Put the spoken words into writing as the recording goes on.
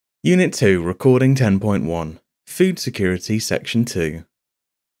Unit 2, Recording 10.1, Food Security, Section 2.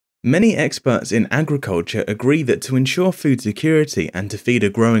 Many experts in agriculture agree that to ensure food security and to feed a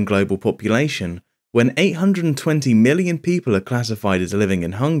growing global population, when 820 million people are classified as living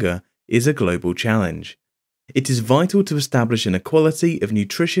in hunger, is a global challenge. It is vital to establish an equality of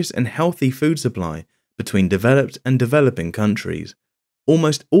nutritious and healthy food supply between developed and developing countries.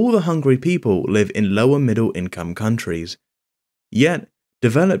 Almost all the hungry people live in lower middle income countries. Yet,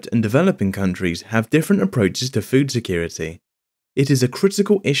 developed and developing countries have different approaches to food security. It is a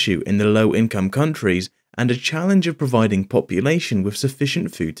critical issue in the low-income countries and a challenge of providing population with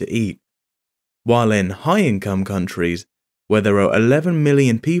sufficient food to eat. While in high-income countries, where there are 11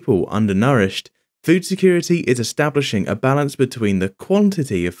 million people undernourished, food security is establishing a balance between the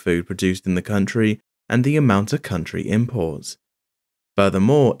quantity of food produced in the country and the amount a country imports.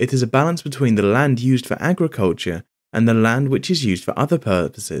 Furthermore, it is a balance between the land used for agriculture and the land which is used for other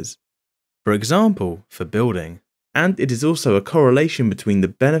purposes, for example, for building. And it is also a correlation between the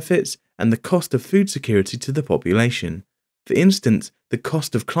benefits and the cost of food security to the population, for instance, the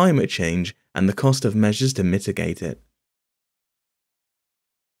cost of climate change and the cost of measures to mitigate it.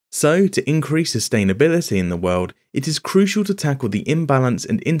 So, to increase sustainability in the world, it is crucial to tackle the imbalance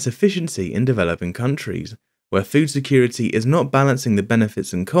and insufficiency in developing countries, where food security is not balancing the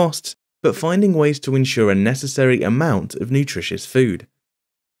benefits and costs, but finding ways to ensure a necessary amount of nutritious food.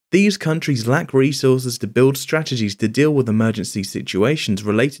 These countries lack resources to build strategies to deal with emergency situations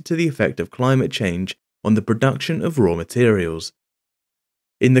related to the effect of climate change on the production of raw materials.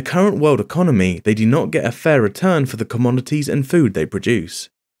 In the current world economy, they do not get a fair return for the commodities and food they produce.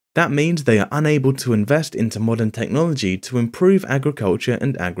 That means they are unable to invest into modern technology to improve agriculture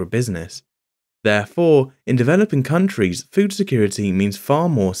and agribusiness. Therefore, in developing countries, food security means far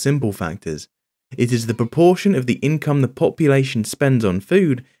more simple factors. It is the proportion of the income the population spends on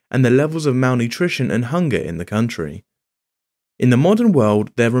food and the levels of malnutrition and hunger in the country. In the modern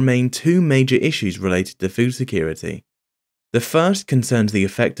world, there remain two major issues related to food security. The first concerns the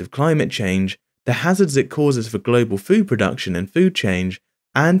effect of climate change, the hazards it causes for global food production and food change,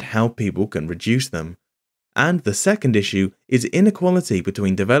 and how people can reduce them. And the second issue is inequality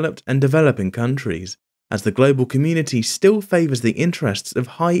between developed and developing countries, as the global community still favors the interests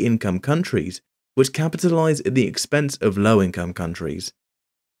of high-income countries, which capitalize at the expense of low-income countries.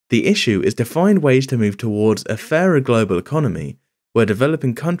 The issue is to find ways to move towards a fairer global economy, where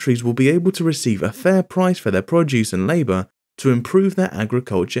developing countries will be able to receive a fair price for their produce and labor to improve their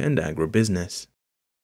agriculture and agribusiness.